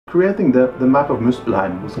Creating the map of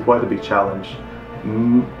Muspelheim was quite a big challenge,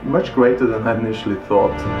 much greater than I initially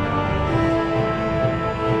thought.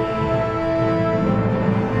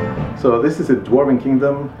 So this is a dwarven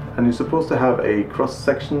kingdom, and you're supposed to have a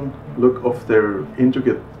cross-section look of their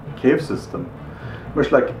intricate cave system,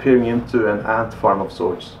 much like peering into an ant farm of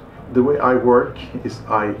sorts. The way I work is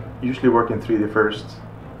I usually work in 3D first,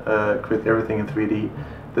 create everything in 3D,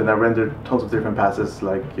 then I render tons of different passes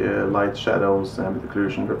like light, shadows, ambient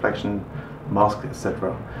occlusion, reflection, mask,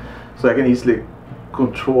 etc. So I can easily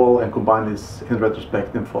control and combine this in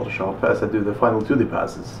retrospect in Photoshop as I do the final 2D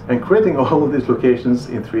passes. And creating all of these locations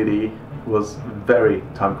in 3D was very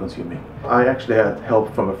time consuming. I actually had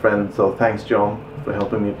help from a friend, so thanks John for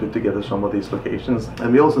helping me put together some of these locations.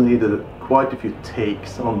 And we also needed quite a few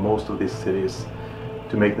takes on most of these cities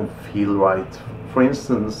to make them feel right. For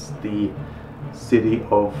instance, the city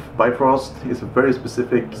of Bifrost is a very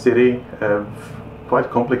specific city, quite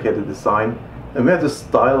complicated design, and we had to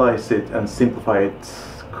stylize it and simplify it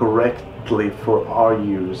correctly for our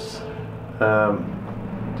use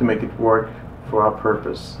to make it work for our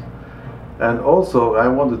purpose. And also I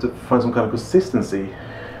wanted to find some kind of consistency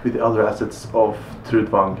with the other assets of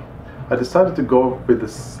Trudvang. I decided to go with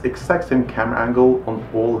the exact same camera angle on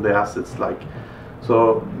all of the assets,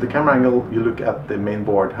 so the camera angle you look at the main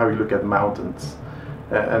board, how you look at mountains,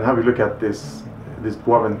 and how you look at this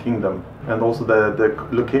dwarven kingdom, and also the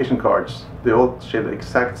location cards, they all share the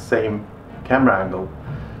exact same camera angle.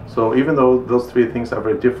 So even though those three things are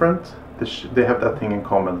very different, they have that thing in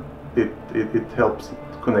common. It helps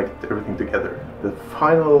connect everything together. The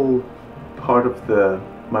final part of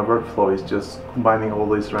my workflow is just combining all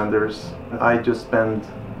these renders. I just spend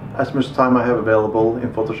as much time I have available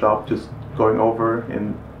in Photoshop just going over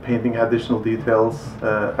and painting additional details,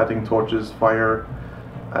 adding torches, fire,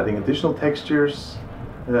 adding additional textures,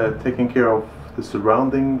 taking care of the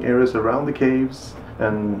surrounding areas around the caves,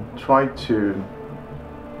 and try to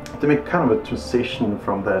make kind of a transition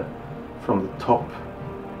from the top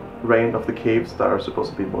range of the caves that are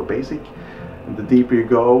supposed to be more basic. And the deeper you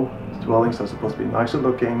go, the dwellings are supposed to be nicer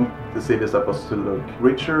looking, the cities are supposed to look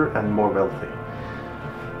richer and more wealthy.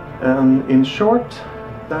 And in short,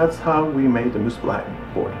 that's how we made the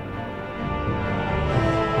Muspelheim board.